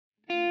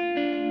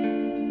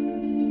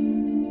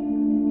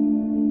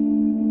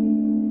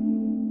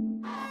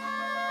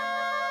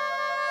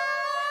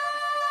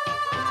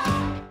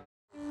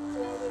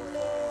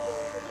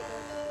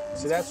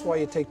So that's why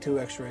you take 2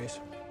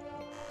 x-rays.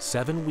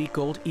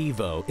 7-week-old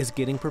Evo is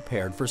getting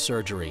prepared for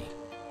surgery.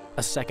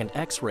 A second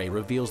x-ray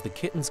reveals the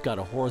kitten's got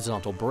a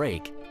horizontal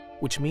break,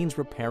 which means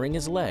repairing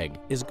his leg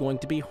is going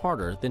to be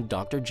harder than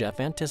Dr. Jeff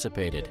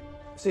anticipated.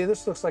 See,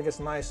 this looks like it's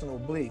nice and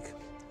oblique,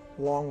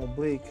 long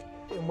oblique.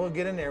 And we'll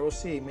get in there, we'll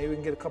see. Maybe we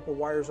can get a couple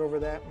wires over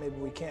that, maybe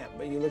we can't.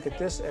 But you look at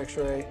this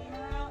x-ray,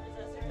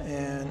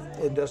 and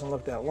it doesn't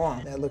look that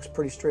long. That looks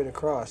pretty straight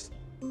across.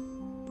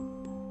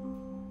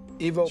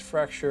 Evo's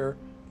fracture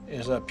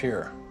is up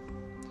here.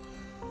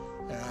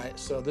 All right,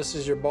 so this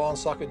is your ball and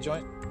socket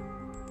joint,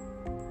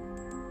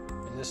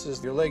 and this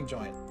is your leg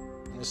joint,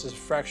 and this is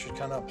fractured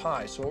kind of up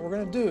high. So what we're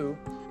going to do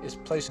is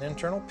place an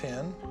internal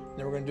pin,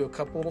 then we're going to do a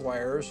couple of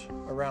wires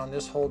around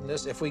this, holding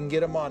this. If we can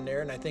get them on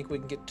there, and I think we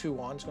can get 2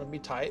 on, it's going to be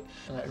tight,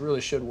 and that really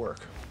should work.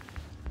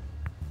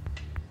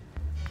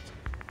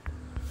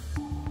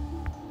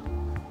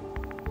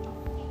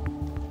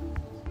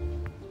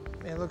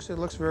 It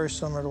looks very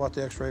similar to what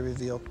the x-ray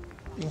revealed.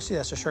 You can see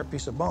that's a sharp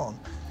piece of bone.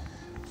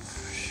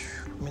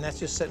 I mean, that's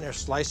just sitting there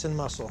slicing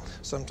muscle.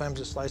 Sometimes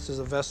it slices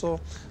a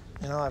vessel.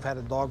 You know, I've had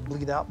a dog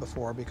bleed out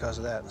before because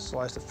of that,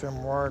 sliced the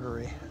femoral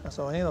artery.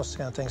 So any of those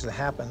kind of things that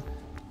happen,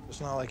 it's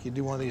not like you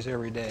do one of these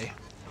every day.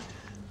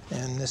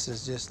 And this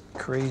is just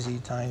crazy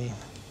tiny.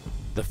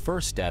 The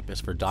first step is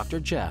for Dr.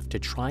 Jeff to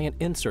try and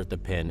insert the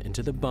pin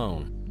into the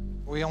bone.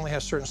 We only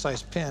have certain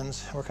size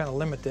pins. We're kind of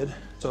limited,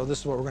 so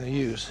this is what we're going to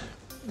use.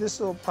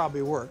 This will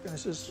probably work. And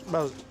it's just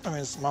about, I mean,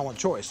 it's my one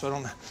choice, so we're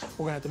going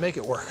to have to make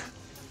it work.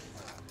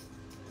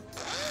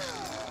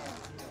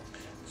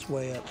 It's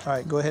way up. All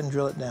right, go ahead and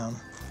drill it down.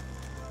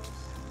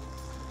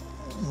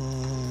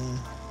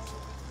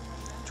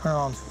 Turn it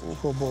on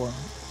full bore.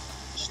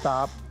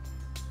 Stop.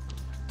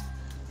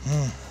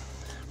 And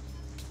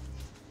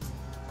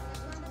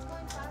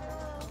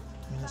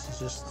this is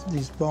just,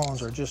 these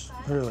bones are just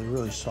really,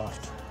 really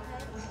soft.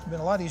 It's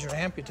been a lot easier to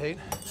amputate,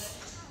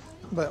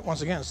 but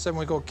once again,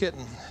 7-week-old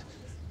kitten.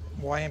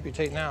 Why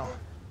amputate now?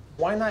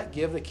 Why not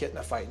give the kitten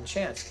a fighting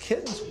chance?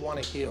 Kittens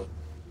want to heal.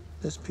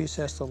 This piece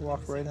has to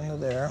lock right into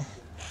there.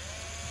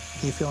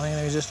 Do you feel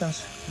any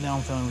resistance? No,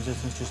 I'm feeling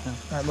resistance just now. All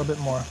right, a little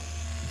bit more.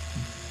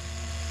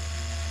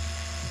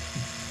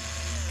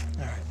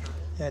 All right,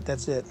 yeah,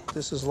 that's it.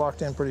 This is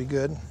locked in pretty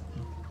good.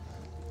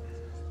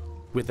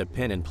 With the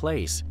pin in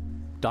place,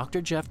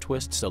 Dr. Jeff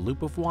twists a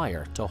loop of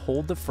wire to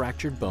hold the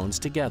fractured bones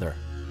together.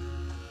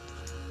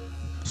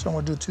 So I'm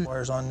gonna do 2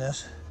 wires on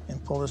this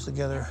and pull this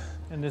together.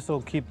 And this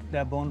will keep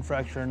that bone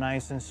fracture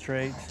nice and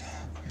straight.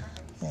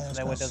 Yeah, so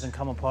that way it doesn't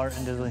come apart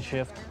and doesn't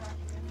shift.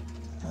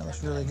 That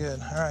looks really good.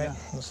 All right, yeah.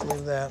 Let's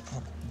leave that.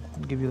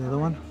 I'll give you the other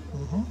one.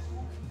 Mm-hmm.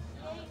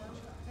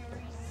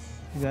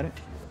 You got it?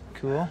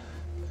 Cool.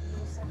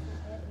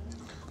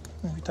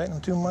 If you tighten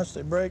them too much,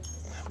 they break.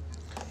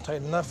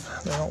 Tight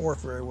enough, they don't work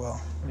very well.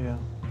 Yeah.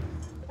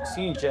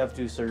 Seeing Jeff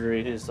do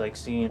surgery is like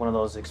seeing one of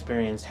those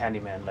experienced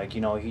handymen. Like,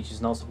 you know, he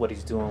just knows what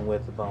he's doing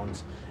with the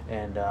bones.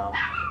 And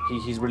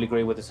he's really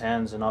great with his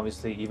hands. And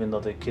obviously, even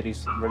though the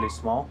kitty's really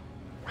small,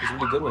 he's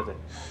really good with it.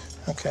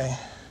 Okay.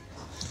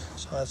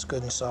 So that's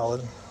good and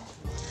solid.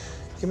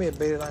 Give me a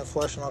betadine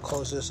flush and I'll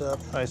close this up.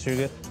 All right, so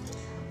you're good?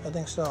 I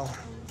think so.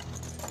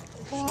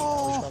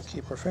 Oh. We're just gonna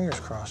keep our fingers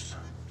crossed.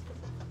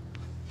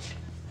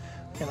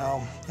 You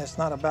know, it's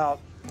not about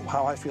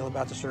how I feel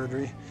about the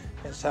surgery.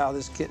 It's how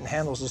this kitten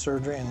handles the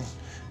surgery, and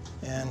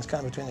it's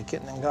kind of between the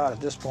kitten and God at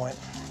this point.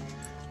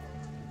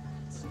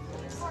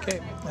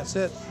 Okay, that's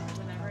it.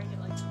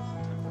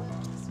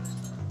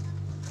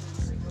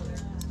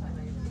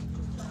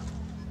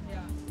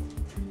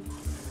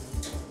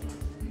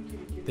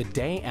 The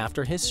day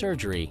after his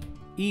surgery,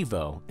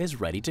 Evo is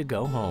ready to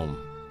go home.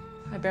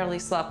 I barely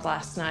slept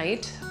last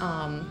night,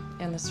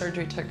 and the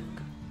surgery took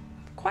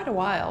quite a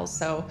while,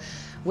 so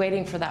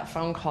waiting for that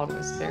phone call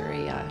was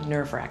very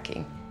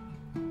nerve-wracking.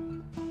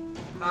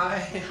 Hi.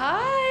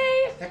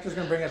 Hi. Hector's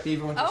gonna bring up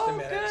Evo in just a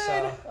minute.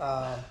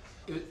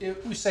 Good.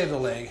 So, we saved the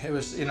leg. It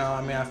was, you know,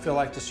 I mean, I feel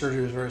like the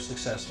surgery was very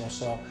successful.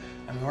 So,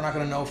 I mean, we're not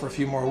gonna know for a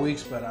few more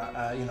weeks, but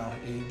you know,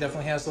 he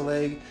definitely has the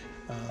leg.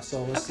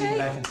 So let's see him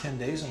back in 10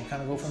 days and we'll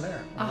kind of go from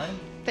there. All right?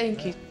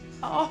 Thank you.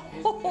 Oh,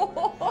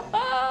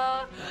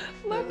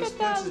 look at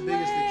that leg. Big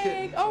as the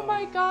kitten, Oh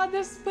my God,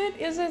 the split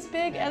is as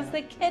big as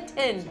the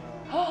kitten.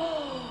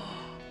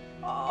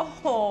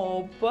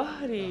 Oh,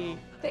 buddy.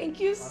 Thank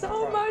you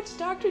so much,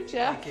 Dr.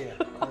 Jeff. Thank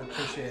you. I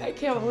appreciate it. I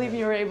can't believe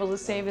you were able to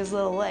save his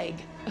little leg.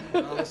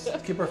 Well, let's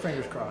keep our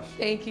fingers crossed.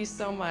 Thank you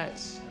so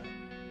much.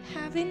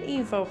 Having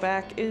Evo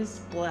back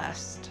is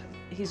blessed.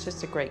 He's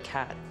just a great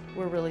cat.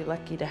 We're really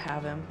lucky to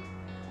have him.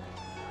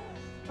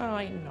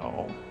 I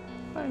know.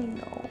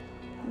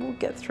 We'll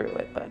get through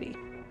it, buddy.